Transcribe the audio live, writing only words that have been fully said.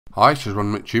Hi, this is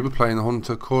ronMctube playing the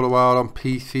Hunter Call a While on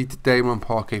PC. Today we're on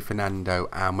Parque Fernando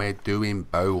and we're doing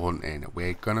bow hunting.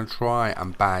 We're going to try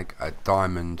and bag a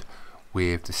diamond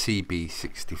with the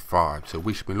CB65. So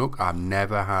wish me luck. I've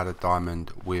never had a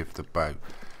diamond with the bow.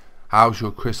 How's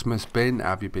your Christmas been?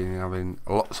 Have you been having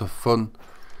lots of fun?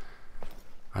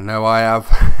 I know I have.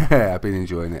 I've been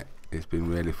enjoying it. It's been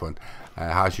really fun.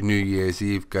 How's your New Year's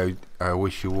Eve go? I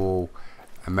wish you all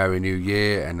a Merry New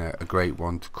Year and a great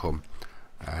one to come.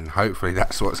 And hopefully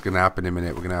that's what's going to happen in a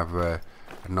minute. We're going to have a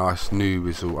nice new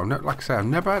result. I'm not, like I say, I've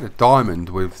never had a diamond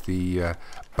with the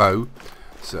bow,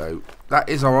 so that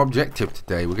is our objective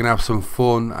today. We're going to have some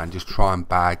fun and just try and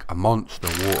bag a monster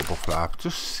water buffalo. I've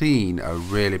just seen a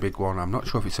really big one. I'm not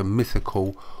sure if it's a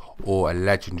mythical or a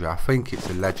legendary. I think it's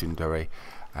a legendary.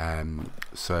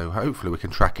 So hopefully we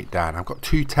can track it down. I've got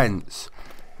 2 tents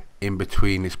in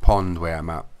between this pond where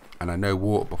I'm at, and I know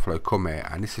water buffalo come here,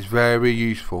 and this is very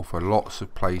useful for lots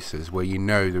of places where you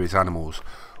know there is animals.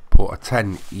 Put a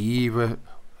tent either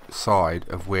side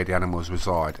of where the animals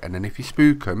reside, and then if you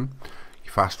spook them,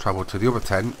 you fast travel to the other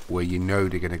tent where you know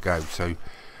they're going to go. So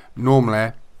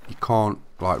normally you can't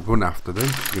like run after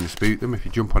them, you're going to spook them. If you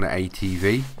jump on an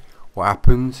ATV, what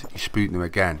happens? You spook them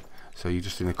again, so you're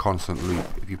just in a constant loop.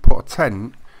 If you put a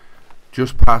tent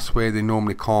just past where they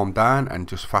normally calm down and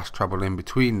just fast travel in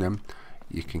between them,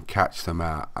 you can catch them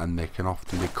out, and they can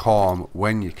often be calm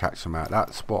when you catch them out.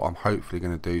 That's what I'm hopefully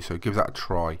going to do, so give that a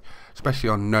try, especially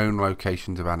on known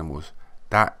locations of animals.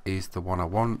 That is the one I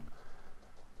want.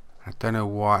 I don't know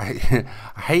why.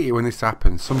 I hate it when this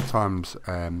happens. Sometimes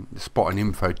the spotting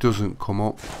info doesn't come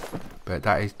up, but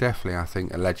that is definitely, I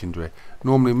think, a legendary.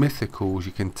 Normally mythicals,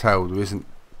 you can tell there isn't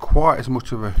quite as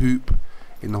much of a hoop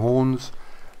in the horns,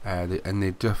 and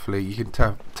they definitely, you can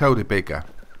tell they're bigger,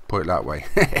 put it that way.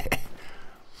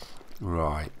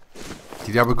 Right,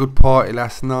 did you have a good party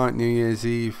last night, New Year's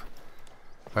Eve?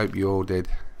 Hope you all did.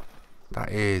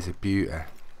 That is a beauty.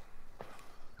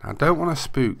 I don't want to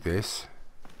spook this,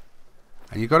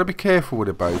 and you've got to be careful with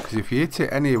a bow, because if you hit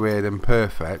it anywhere than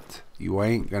perfect, you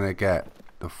ain't going to get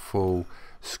the full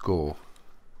score.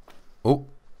 Oh,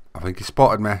 I think he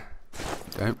spotted me.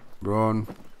 Don't run.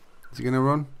 Is he going to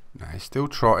run? No, he's still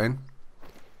trotting.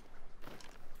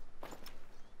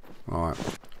 Right,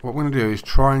 what we're going to do is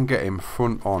try and get him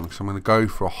front on, because I'm going to go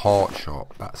for a heart shot.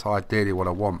 That's ideally what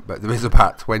I want, but there is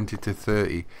about 20 to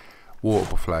 30 water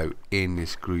buffalo in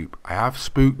this group. I have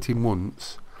spooked him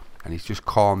once and he's just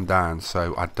calmed down,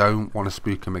 so I don't want to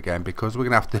spook him again, because we're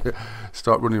going to have to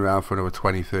start running around for another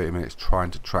 20-30 minutes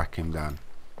trying to track him down.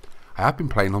 I have been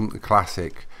playing Hunter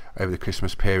Classic over the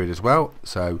Christmas period as well,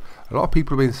 so a lot of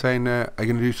people have been saying, are you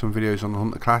going to do some videos on the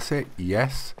Hunter Classic?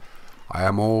 Yes, I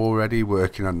am already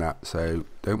working on that, so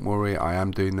don't worry, I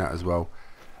am doing that as well.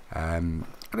 I had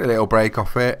a little break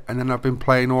off it, and then I've been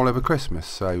playing all over Christmas,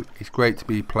 so it's great to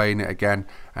be playing it again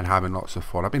and having lots of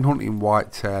fun. I've been hunting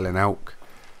whitetail and elk,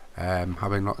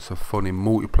 having lots of fun in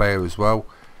multiplayer as well.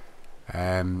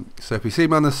 So if you see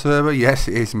me on the server, yes,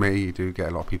 it is me. You do get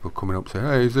a lot of people coming up saying,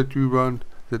 hey, is that you, Ron?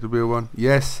 Is that the real one?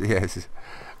 Yes, yes.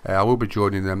 I will be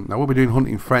joining them. I will be doing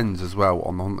Hunting Friends as well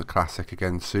on the Hunter Classic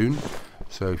again soon.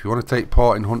 So if you want to take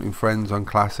part in Hunting Friends on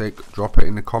Classic, drop it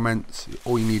in the comments.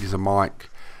 All you need is a mic,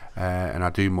 and I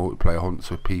do multiplayer hunts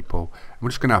with people. And we're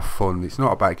just going to have fun. It's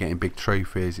not about getting big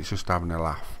trophies, it's just having a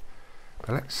laugh. But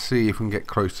let's see if we can get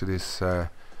close to this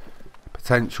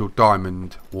potential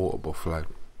diamond water buffalo.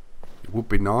 It would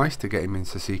be nice to get him in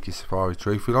Sasiki Safari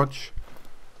Trophy Lodge.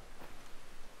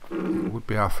 It would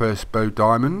be our first bow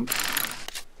diamond.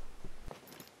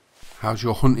 How's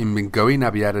your hunting been going?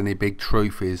 Have you had any big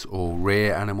trophies or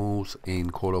rare animals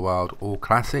in Call of Wild or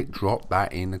Classic? Drop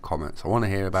that in the comments. I want to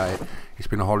hear about it. It's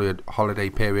been a holiday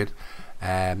period,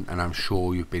 and I'm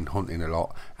sure you've been hunting a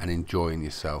lot and enjoying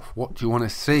yourself. What do you want to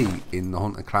see in the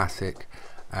Hunter Classic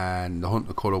and the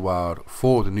Hunter Call of Wild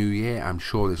for the new year? I'm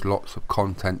sure there's lots of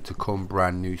content to come,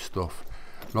 brand new stuff,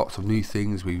 lots of new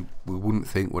things we wouldn't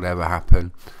think would ever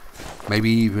happen.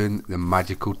 Maybe even the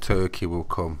magical turkey will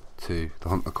come to the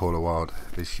Hunter Call of Wild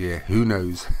this year. Who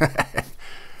knows?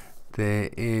 There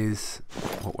is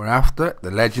what we're after,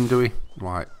 the legendary.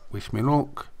 Right, wish me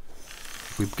luck.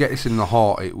 If we get this in the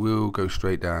heart, it will go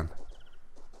straight down.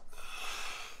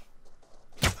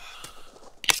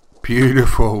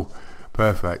 Beautiful.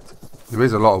 Perfect. There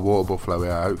is a lot of water buffalo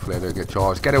here. Hopefully I don't get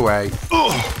charged. Get away.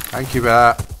 Thank you for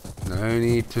that. No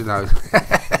need to know.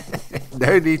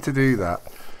 No need to do that.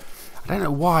 I don't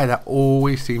know why that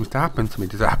always seems to happen to me.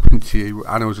 Does it happen to you?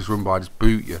 Animals just run by, just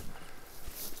boot you.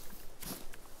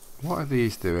 What are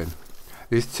these doing?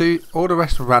 There's 2, all the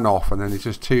rest ran off, and then there's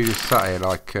just 2 just sat here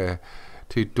like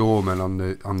Two doormen on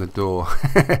the door.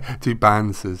 Two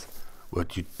bouncers.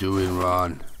 What you doing,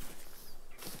 Ron?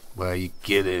 Where you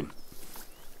get him?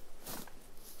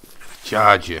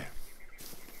 Charge you.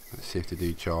 Let's see if they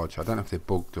do charge. I don't know if they're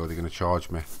bugged or they're going to charge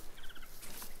me.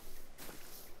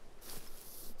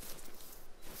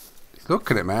 He's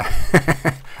looking at me.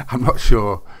 I'm not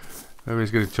sure whether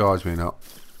he's going to charge me or not.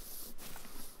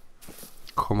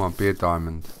 Come on, be a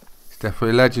diamond. It's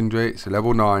definitely legendary. It's a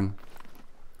level 9.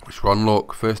 It's Ron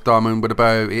Luck. First diamond with a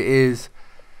bow. It is.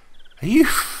 Are you?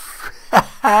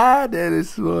 There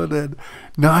this morning.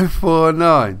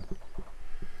 949.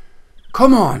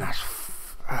 Come on. That's.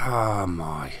 Oh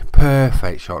my.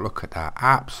 Perfect shot. Look at that.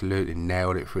 Absolutely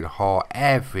nailed it through the heart.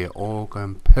 Every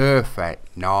organ.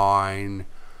 Perfect. 9,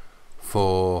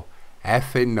 4,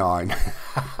 effing 9.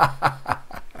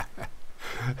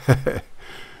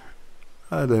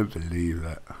 I don't believe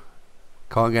that.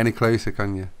 Can't get any closer,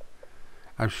 can you?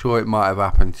 I'm sure it might have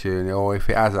happened to you, or if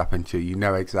it has happened to you, you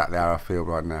know exactly how I feel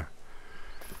right now.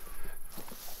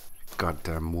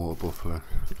 Goddamn water buffalo.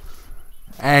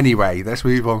 Anyway, let's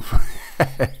move on.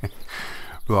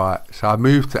 Right, so I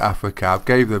moved to Africa. I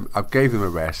gave them a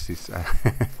rest.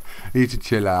 Need to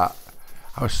chill out.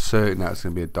 I was certain that was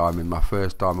going to be a diamond, my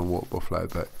first diamond water buffalo,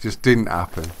 but it just didn't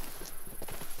happen.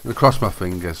 I crossed my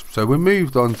fingers. So we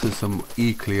moved on to some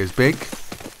equally as big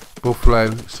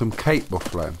buffalo, some Cape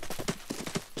buffalo.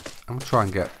 I'm going to try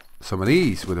and get some of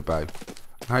these with a bow.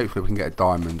 And hopefully we can get a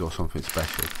diamond or something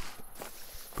special.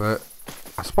 But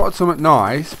I spotted something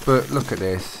nice, but look at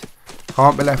this.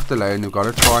 Can't be left alone. They've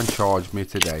got to try and charge me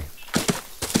today.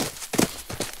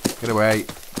 Get away.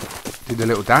 Do the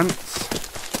little dance.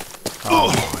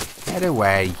 Oh, get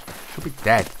away. Should be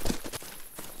dead.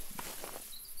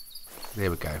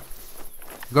 There we go.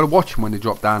 You've got to watch them when they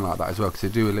drop down like that as well, because they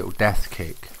do a little death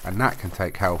kick, and that can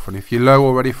take health, and if you're low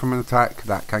already from an attack,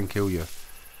 that can kill you.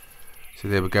 So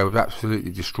there we go. We've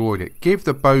absolutely destroyed it. Give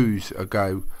the bows a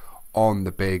go on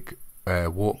the big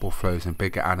water buffaloes and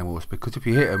bigger animals, because if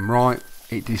you hit them right,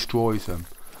 it destroys them.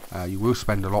 You will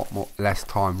spend a lot less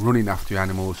time running after your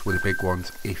animals with the big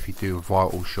ones if you do a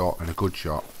vital shot and a good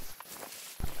shot.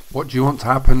 What do you want to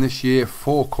happen this year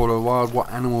for Call of the Wild? What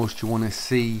animals do you want to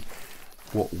see?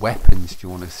 What weapons do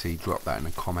you want to see? Drop that in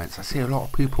the comments. I see a lot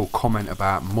of people comment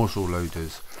about muzzle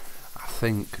loaders. I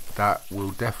think that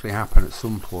will definitely happen at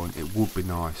some point. It would be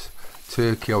nice.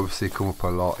 Turkey obviously come up a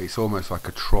lot. It's almost like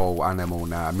a troll animal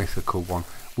now, a mythical one.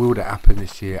 Will that happen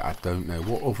this year? I don't know.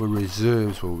 What other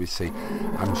reserves will we see?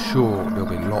 I'm sure there'll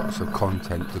be lots of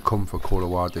content to come for Call of the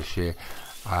Wild this year.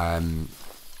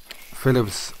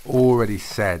 Philip's already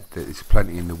said that there's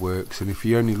plenty in the works, and if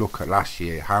you only look at last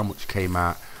year, how much came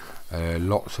out,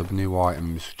 lots of new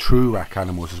items, true rack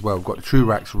animals as well. We've got the true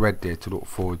racks red deer to look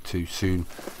forward to soon.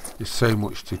 There's so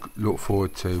much to look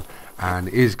forward to, and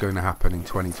it is going to happen in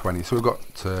 2020, so we've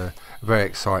got a very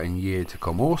exciting year to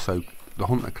come. Also, the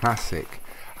Hunter Classic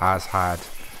has had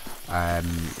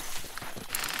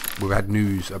we've had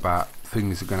news about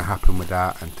things are going to happen with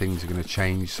that, and things are going to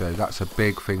change, so that's a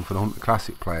big thing for the Hunter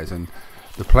Classic players, and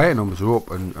the player numbers are up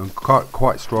and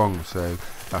quite strong, so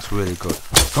that's really good.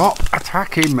 Stop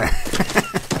attacking me.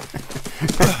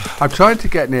 I'm trying to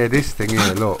get near this thing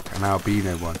here, look, an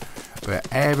albino one, but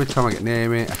every time I get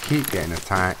near it I keep getting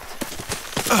attacked.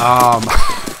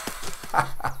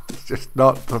 It's just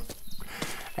not the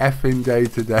effing day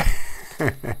today.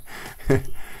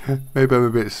 Maybe I'm a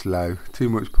bit slow, too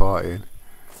much partying,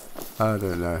 I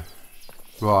don't know.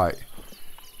 Right,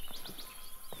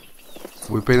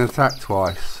 we've been attacked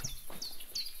twice.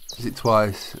 Is it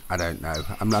twice? I don't know.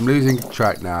 I'm losing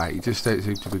track now. It just don't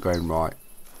seem to be going right.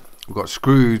 We've got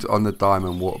screwed on the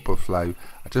diamond water buffalo.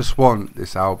 I just want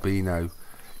this albino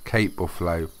Cape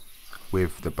buffalo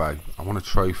with the bow. I want a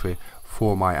trophy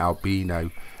for my albino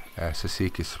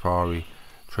Sasiki Safari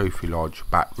Trophy Lodge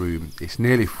back room. It's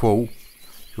nearly full.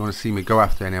 If you want to see me go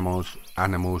after any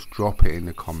animals, drop it in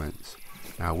the comments.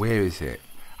 Now, where is it?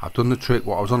 I've done the trick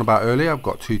what I was on about earlier. I've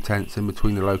got 2 tents in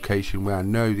between the location where I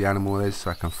know the animal is,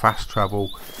 so I can fast travel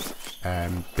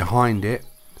behind it,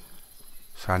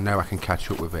 so I know I can catch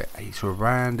up with it. It's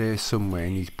around here somewhere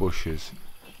in these bushes,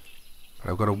 but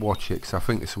I've got to watch it because I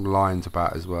think there's some lions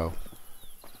about as well.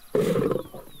 Where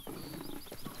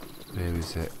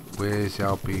is it? Where's the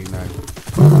albino?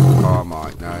 Oh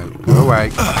my, no, go away.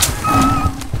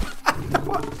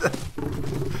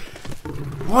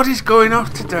 What is going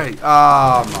off today?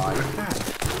 Oh my god.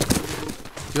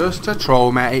 Just a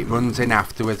troll, mate. It runs in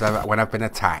afterwards when I've been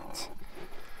attacked.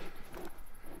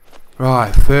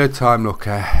 Right, 3rd time lucky.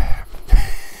 I'm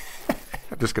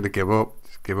just going to give up.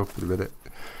 Just give up for a minute.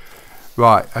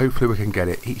 Right, hopefully we can get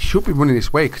it. It should be running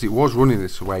this way because it was running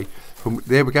this way.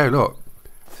 There we go, look.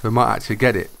 So we might actually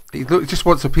get it. Look, it just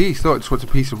wants a piece. Look, it just wants a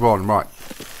piece of ron. Right.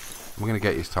 I'm going to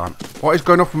get it this time. What is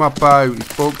going off with my bow?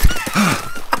 It's bugged.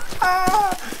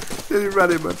 Didn't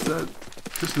run it, my son.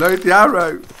 Just load the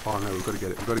arrow. Oh no, we've got to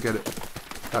get it. We've got to get it.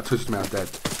 That touched me, I'm dead.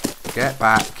 Get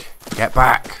back. Get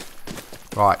back.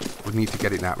 Right, we need to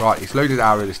get it now. Right, it's loaded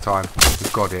arrow this time.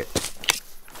 We've got it.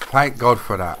 Thank God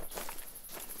for that.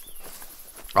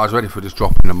 I was ready for just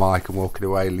dropping the mic and walking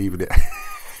away and leaving it.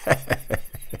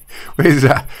 Where's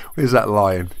that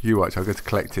lion? You watch, I'll go to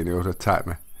collect it and it'll attack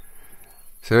me.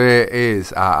 So here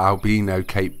is our albino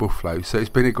Cape Buffalo. So it's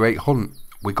been a great hunt.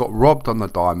 We got robbed on the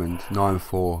diamond,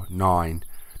 949.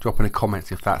 Drop in the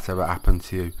comments if that's ever happened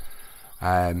to you.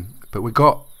 But we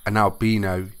got an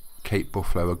albino Cape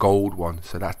Buffalo, a gold one.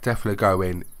 So that's definitely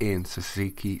going in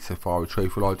Suzuki Safari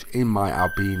Trophy Lodge in my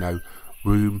albino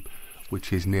room,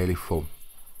 which is nearly full.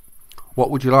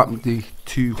 What would you like me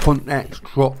to hunt next?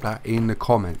 Drop that in the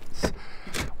comments.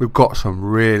 We've got some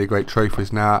really great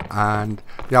trophies now, and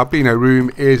the albino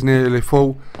room is nearly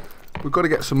full. We've got to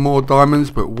get some more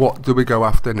diamonds, but what do we go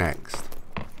after next?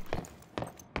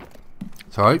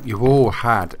 So I hope you've all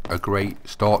had a great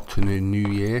start to the new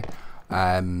year.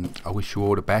 I wish you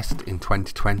all the best in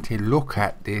 2020. Look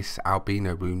at this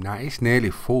albino room now. It's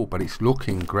nearly full, but it's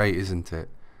looking great, isn't it?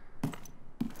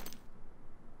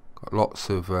 Got lots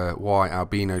of white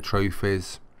albino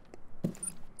trophies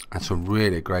and some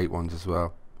really great ones as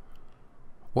well.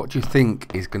 What do you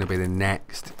think is going to be the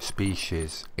next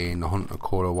species in the Hunter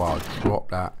Caller Wild? Drop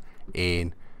that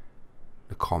in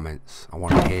the comments. I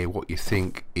want to hear what you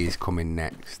think is coming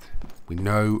next. We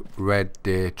know red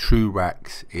deer true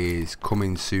racks is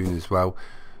coming soon as well,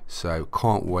 so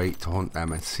can't wait to hunt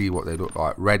them and see what they look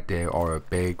like. Red deer are a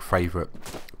big favourite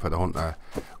for the Hunter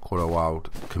Caller Wild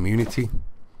community.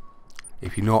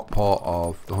 If you're not part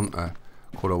of the Hunter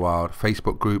Caller Wild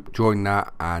Facebook group, join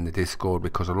that and the Discord,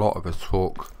 because a lot of us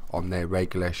talk on there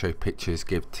regular, show pictures,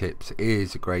 give tips. It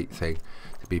is a great thing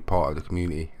to be part of the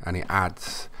community, and it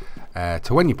adds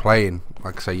to when you're playing.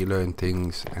 Like I say, you learn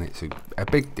things, and it's a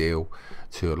big deal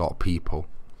to a lot of people.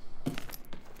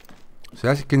 So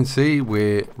as you can see,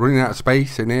 we're running out of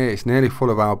space in here. It's nearly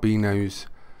full of albinos,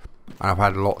 and I've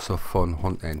had lots of fun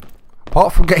hunting,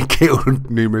 apart from getting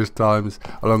killed numerous times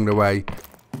along the way.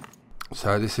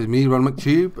 So this is me,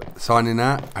 ronMctube, signing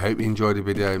out. I hope you enjoyed the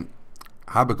video.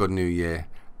 Have a good new year,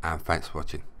 and thanks for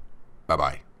watching. Bye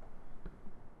bye.